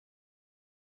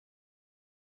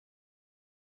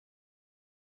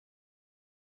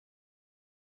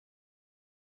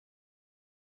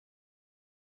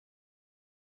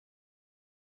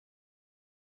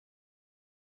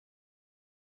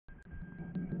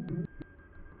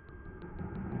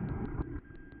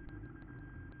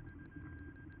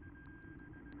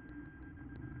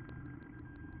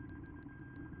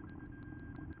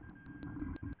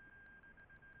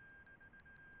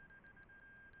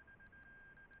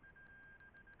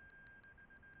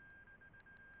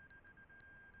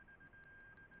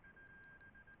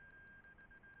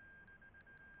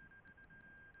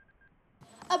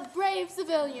A brave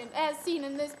civilian, as seen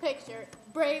in this picture,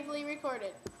 bravely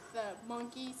recorded the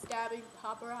monkey stabbing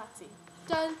paparazzi.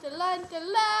 Dun dun dun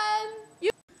dun dun.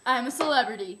 I'm a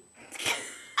celebrity. Paparazzi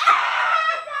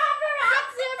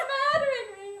are murdering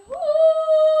me!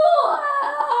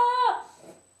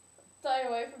 Stay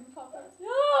away from paparazzi.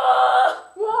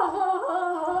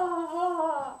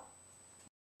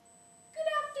 Good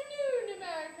afternoon,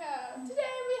 America.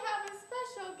 Today we have a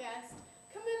special guest,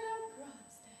 Camilla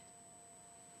Gronstedt.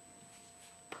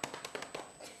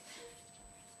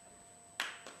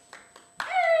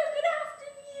 Oh, good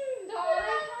afternoon,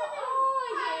 darling. How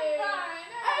are you? I'm fine.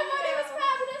 Oh, my name is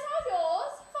Fabulous. How's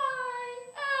yours? Fine.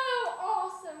 Oh,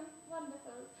 awesome.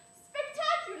 Wonderful.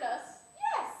 Spectaculous.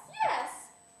 Yes, yes.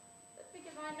 Let's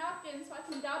get my napkin so I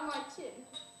can dab my chin.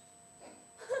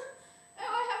 Oh,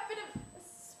 I have a bit of a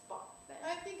spot there.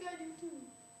 I think I do too.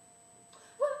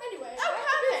 Well, anyway, Oh, back to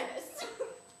come business.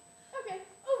 Okay.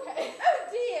 Okay. Oh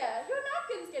dear, your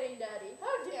napkin's getting dirty.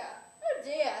 Oh dear. Oh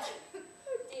dear.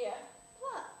 Oh dear.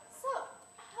 What? So,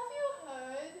 have you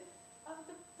heard of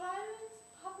the violent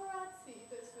paparazzi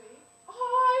this week?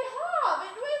 I have.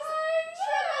 It was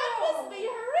tremendously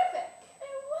horrific.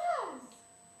 It was.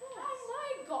 Oh my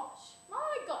gosh.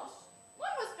 My gosh.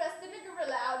 One was dressed in a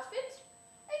gorilla outfit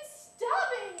and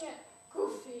stabbing.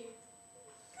 Goofy.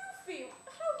 Goofy.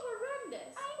 How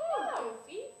horrendous. I Poor know.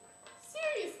 Goofy.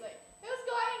 Seriously, it was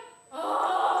going.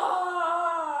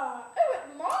 Oh, what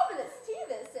marvelous tea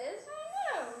this is. I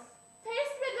know.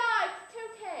 Tastes a bit like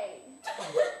cocaine.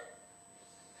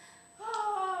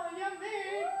 Oh,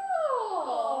 yummy.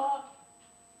 Oh.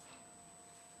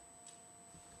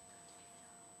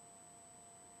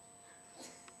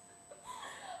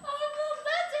 I feel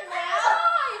better now.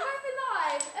 I'm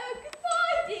alive. Oh,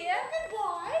 goodbye, dear.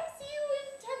 Goodbye. See you in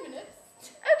 10 minutes.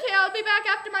 Okay, I'll be back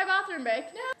after my bathroom break.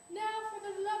 Now for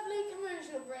the lovely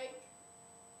commercial break.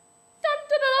 Dun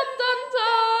dun dun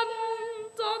dun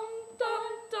dun dun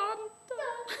dun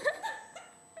dun.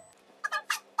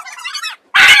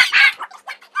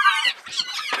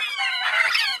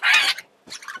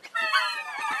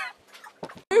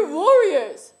 Hey,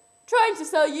 warriors! Trying to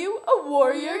sell you a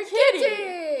warrior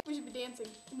kitty! We should be dancing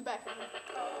in the background.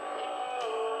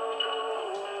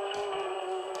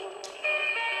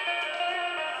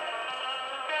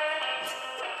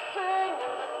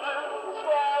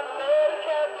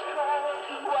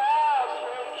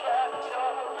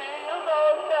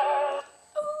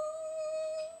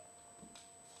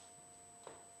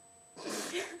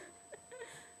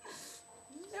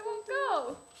 It won't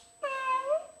go.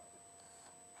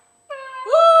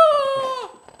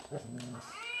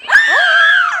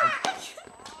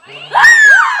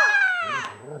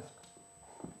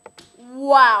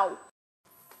 Wow!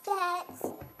 That's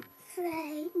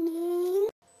frightening.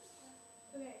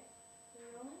 Okay, are you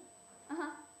rolling?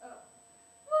 Uh-huh.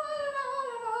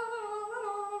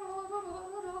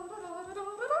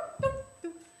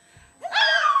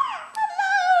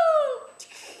 Hello!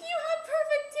 You have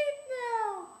perfect teeth now!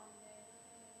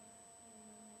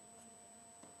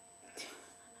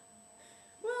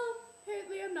 Well,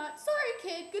 apparently I'm not. Sorry,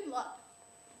 kid. Good luck.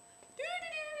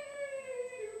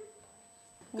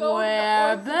 Go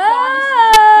We're to the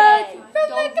back. orthodontist today. From the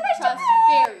Don't commercial trust break.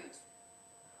 fairies.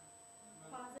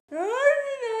 I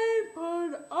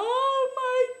put all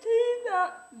my teeth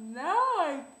out. Now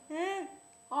I can't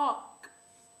talk.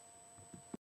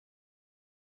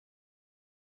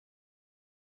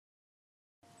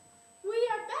 We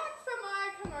are back from our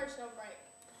commercial break.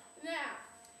 Now,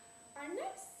 our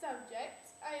next subject,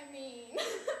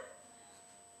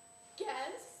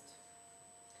 guest,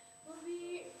 will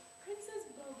be Princess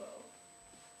Bobo.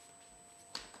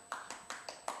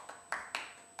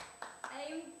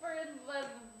 Aim for the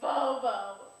Bobo.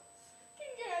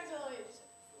 Congratulations.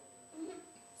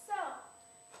 So,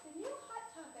 the new hot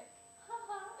topic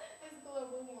is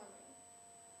global warming.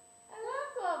 I love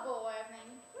global warming.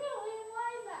 Really? And why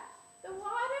is that? The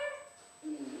water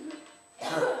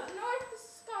north of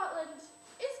Scotland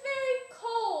is very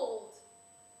cold.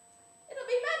 It'll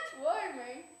be much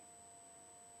warmer.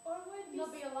 Or would be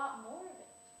There'll be a lot more of it.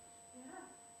 Yeah.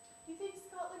 Do you think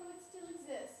Scotland would still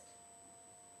exist?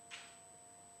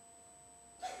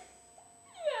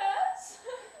 Yes.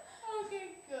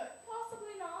 Okay, good.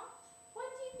 Possibly not. What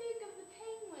do you think of the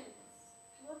penguins?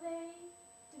 Will they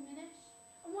diminish?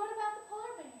 And what about the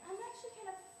polar bears? I'm actually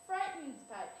kind of frightened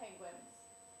by penguins.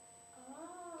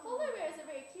 Oh. Polar bears are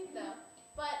very cute though,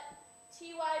 but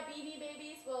TY Beanie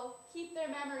Babies will keep their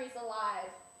memories alive.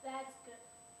 That's good.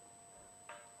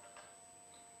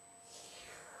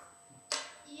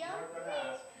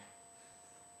 Yummy.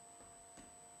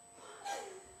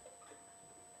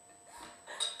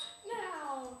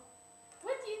 Now,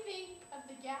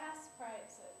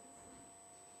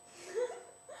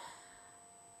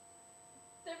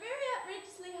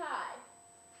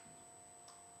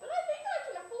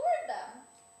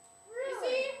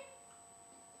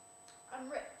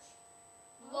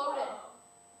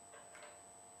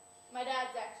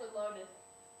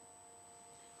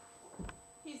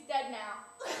 dead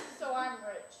now, so I'm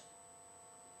rich.